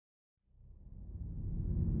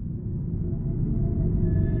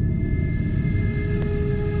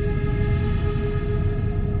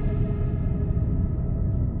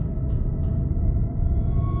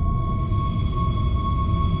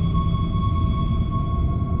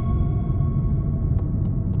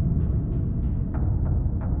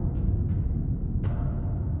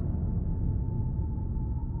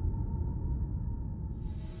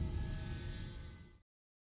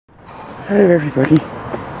Hello everybody,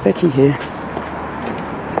 Becky here.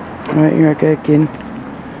 Right, here I go again.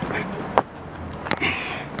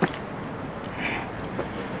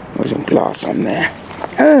 There's some glass on there.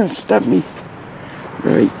 Oh, stabbed me.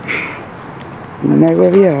 Right, you know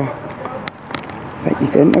where we are. But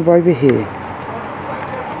you're going over here.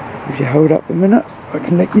 If you hold up a minute, I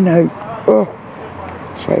can let you know. Oh,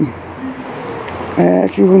 sweating.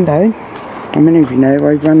 As you all know, how many of you know,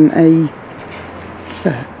 I run a, what's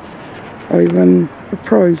that? I run a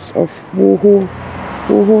prize of War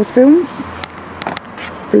Horse Films.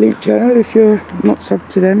 Brilliant channel. If you're not subbed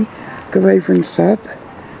to them, go over and sub.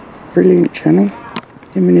 Brilliant channel.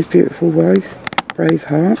 Him and his beautiful wife,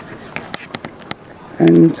 Braveheart.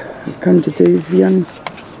 And I've come to do the I'm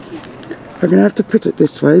going to have to put it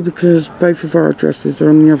this way because both of our addresses are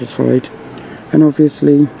on the other side. And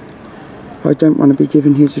obviously, I don't want to be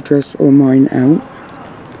giving his address or mine out.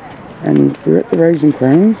 And we're at the Rose and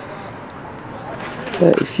Crown.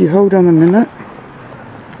 But if you hold on a minute,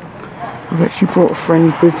 I've actually brought a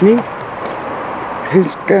friend with me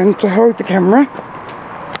who's going to hold the camera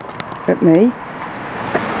at me.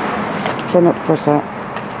 Try not to press that.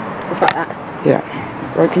 Just like that? Yeah.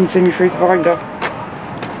 Right, can you see me through the binder?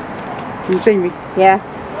 Can you see me? Yeah.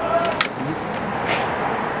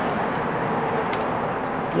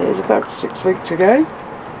 Yeah, it's about 6 weeks ago.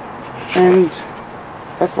 And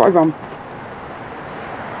that's what I won.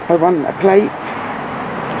 I won a plate.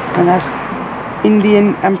 And that's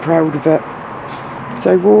Indian and proud of it.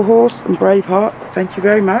 So Warhorse and Braveheart, thank you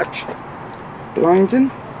very much.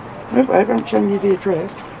 Blindon. Oh, I haven't shown you the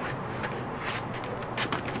address.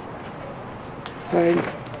 So,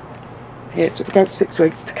 yeah, it took about 6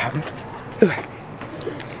 weeks to come. Ugh.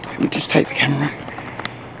 Let me just take the camera.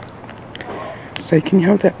 So can you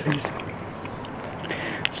hold that please?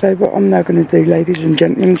 So what I'm now going to do, ladies and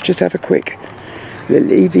gentlemen, is just have a quick little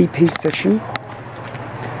EVP session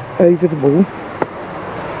over the wall,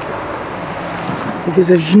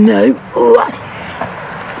 because as you know,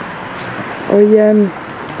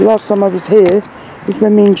 last time I was here was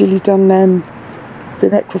when me and Julie done the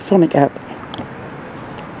Necrophonic app.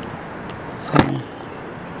 So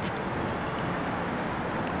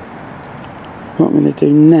what I'm going to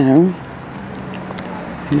do now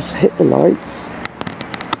is hit the lights,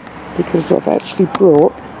 because I've actually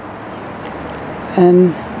brought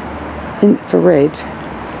an infrared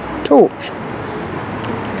torch.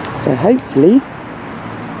 So hopefully,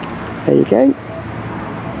 there you go.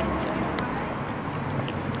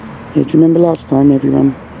 Yeah, do you remember last time,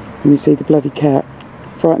 everyone, when you see the bloody cat?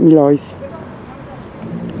 Frightened me life.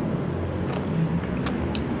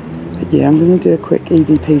 But yeah, I'm going to do a quick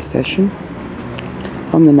EVP session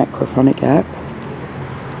on the Necrophonic app.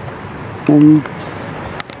 And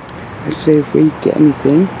let's see if we get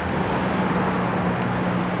anything.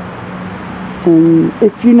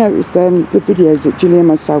 If you notice the videos that Julie and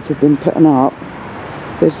myself have been putting up,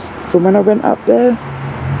 there's, from when I went up there,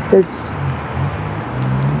 there's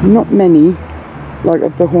not many, like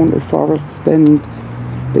of the haunted forest and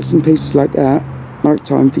bits and pieces like that,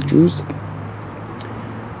 nighttime vigils,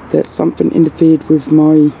 that something interfered with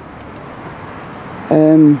my,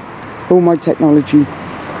 all my technology.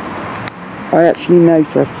 I actually know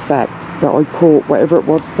for a fact that I caught whatever it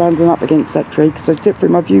was standing up against that tree, because I took through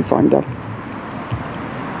my viewfinder.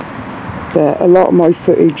 But a lot of my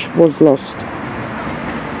footage was lost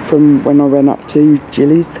from when I went up to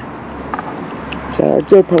Julie's. So I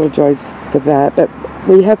do apologise for that, but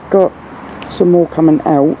we have got some more coming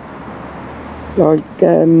out. Like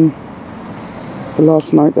the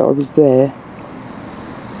last night that I was there,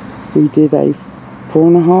 we did a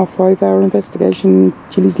 4.5–5 hour investigation in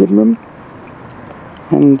Julie's living room,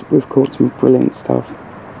 and we've caught some brilliant stuff.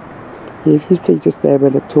 Yeah, if you see just there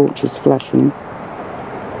where the torch is flashing,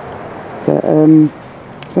 that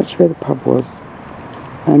it's actually where the pub was,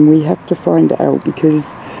 and we have to find it out,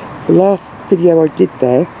 because the last video I did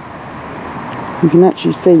there, you can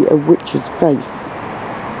actually see a witch's face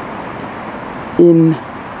in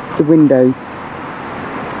the window,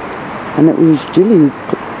 and it was Julie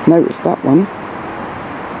who noticed that one.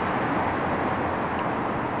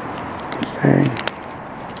 So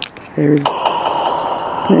there is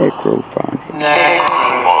Necrophonic.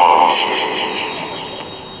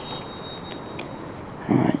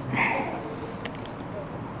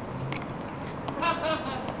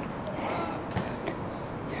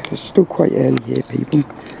 It's still quite early here, people.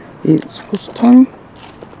 It's, what's the time?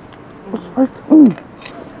 What's the right?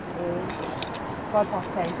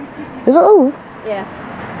 10:05. Is it all? Yeah.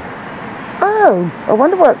 Oh, I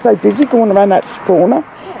wonder why it's so busy going around that corner.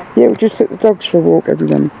 Yeah, we just took the dogs for a walk,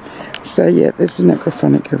 everyone. So yeah, there's the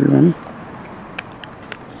Necrophonic, everyone.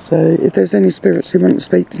 So So if there's any spirits who want to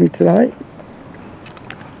speak to me tonight,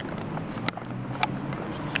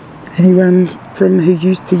 anyone from who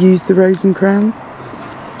used to use the Rose and Crown,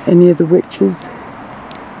 any of the witches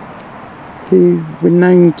who were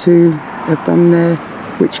known to have done their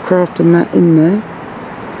witchcraft and that in there,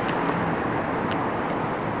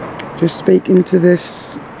 just speak into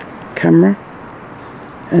this camera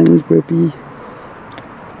and we'll be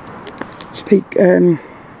speak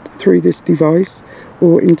through this device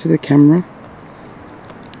or into the camera,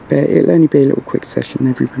 but it'll only be a little quick session,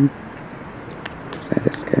 everyone. So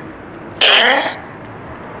let's go.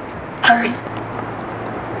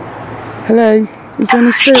 Hello, is there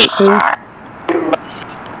any spirits here?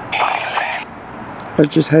 I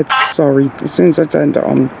just heard sorry as soon as I turned it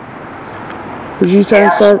on. Was you saying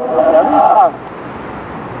sorry?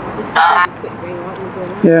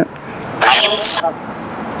 Yeah.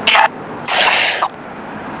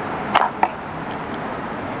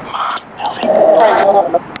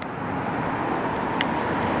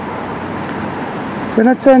 When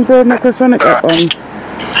I turned the microphonic up on,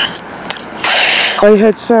 I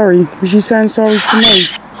heard sorry. Was you saying sorry to me?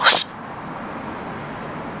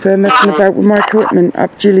 For messing about with my equipment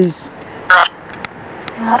up Jilly's.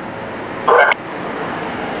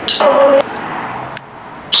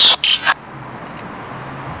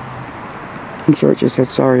 I'm sure it just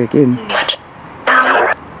said sorry again.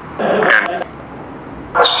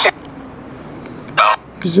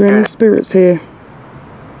 Is there any spirits here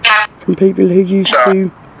from people who used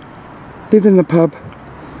to live in the pub,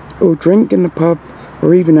 or drink in the pub,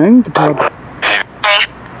 or even own the pub?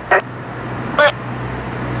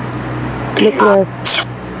 Look there.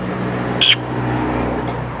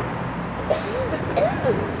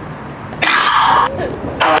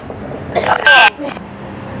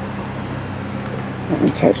 Let me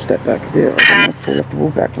take a step back a bit, I don't want to fall up the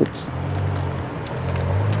wall backwards.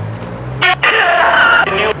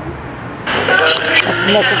 That's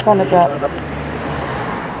the microphonic app.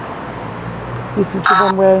 This is the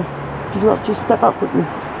one where, did you have to just step up with me?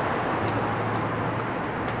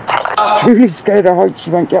 Julie's scared of heights, she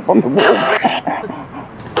won't get up on the wall.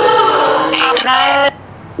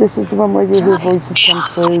 This is the one where you hear voices come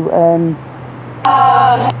through.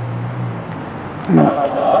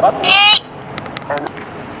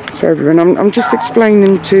 So everyone, I'm just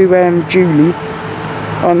explaining to Julie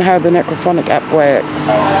on how the necrophonic app works.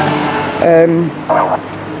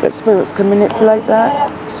 That spirits can manipulate that.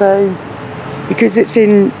 So because it's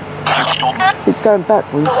going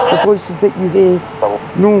backwards, the voices that you hear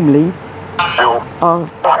normally are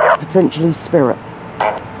potentially spirit.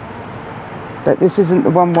 But this isn't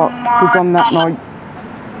the one what was on that night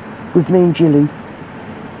with me and Jilly.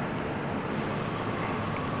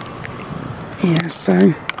 Yeah,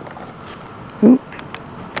 so... Ooh.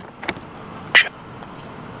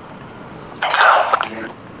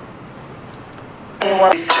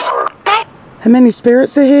 How many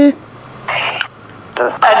spirits are here?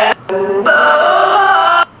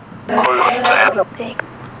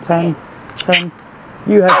 10.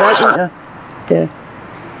 You had that, didn't you? Yeah.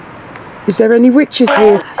 Is there any witches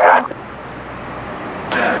here?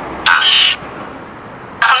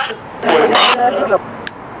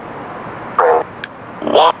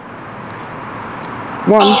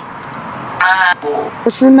 One.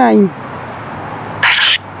 What's your name?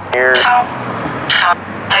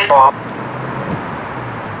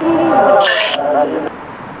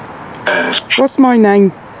 What's my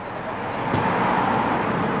name?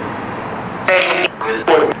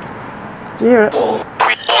 Do you hear it?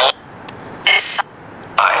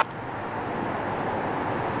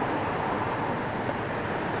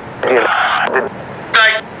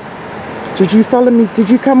 Did you follow me? Did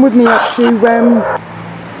you come with me up to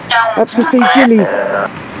see Jilly?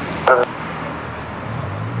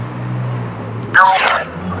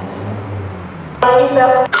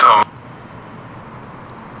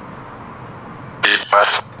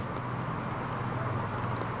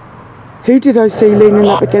 Who did I see leaning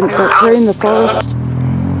up against that tree in the forest?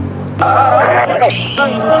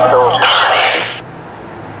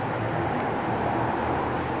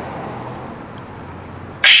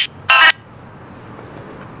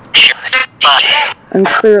 And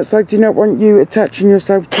spirits, I do not want you attaching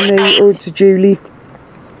yourself to me or to Julie.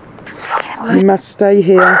 You must stay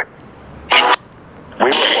here.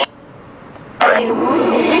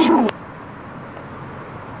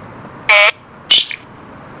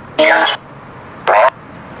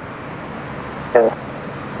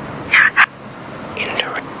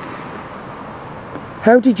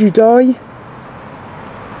 How did you die?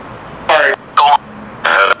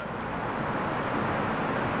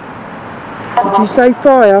 Did you say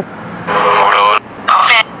fire?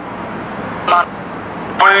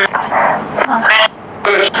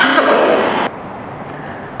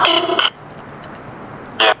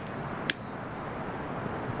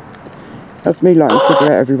 That's me lighting a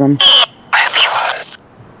cigarette, everyone.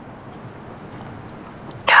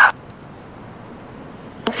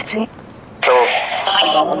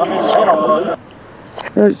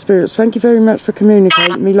 Right, spirits, thank you very much for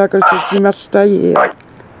communicating with me. Like I said, you must stay here.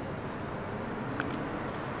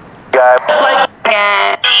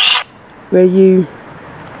 Where you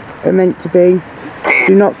are meant to be.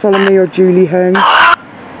 Do not follow me or Julie home.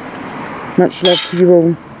 Much love to you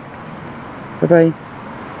all. Bye-bye.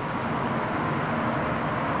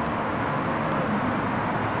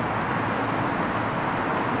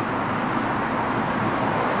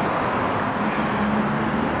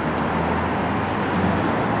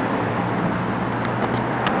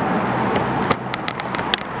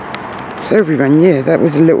 So everyone, yeah, that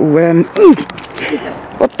was a little,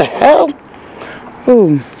 what the hell?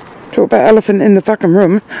 Oh, talk about elephant in the fucking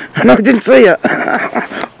room, and I didn't see it.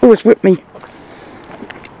 Oh, it's whipped me.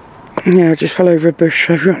 Yeah, I just fell over a bush,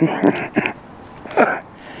 everyone.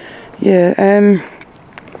 Yeah,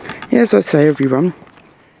 as I say, everyone.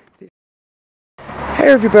 Hey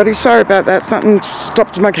everybody, sorry about that, something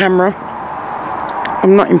stopped my camera.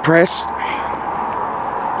 I'm not impressed.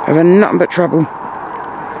 I've had nothing but trouble.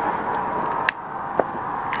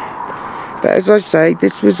 But as I say,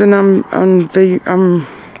 this was an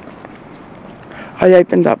I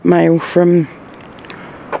opened up mail from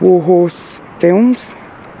Warhorse Films.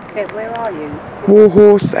 Okay, where are you?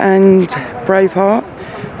 Warhorse and Braveheart.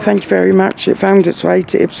 Thank you very much. It found its way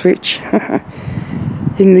to Ipswich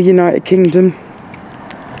in the United Kingdom.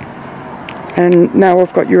 And now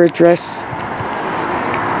I've got your address.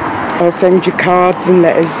 I'll send you cards and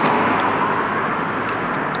letters.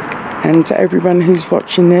 And to everyone who's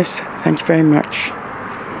watching this, thank you very much.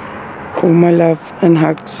 All my love and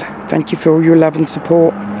hugs. Thank you for all your love and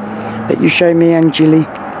support that you show me and Julie.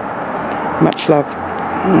 Much love.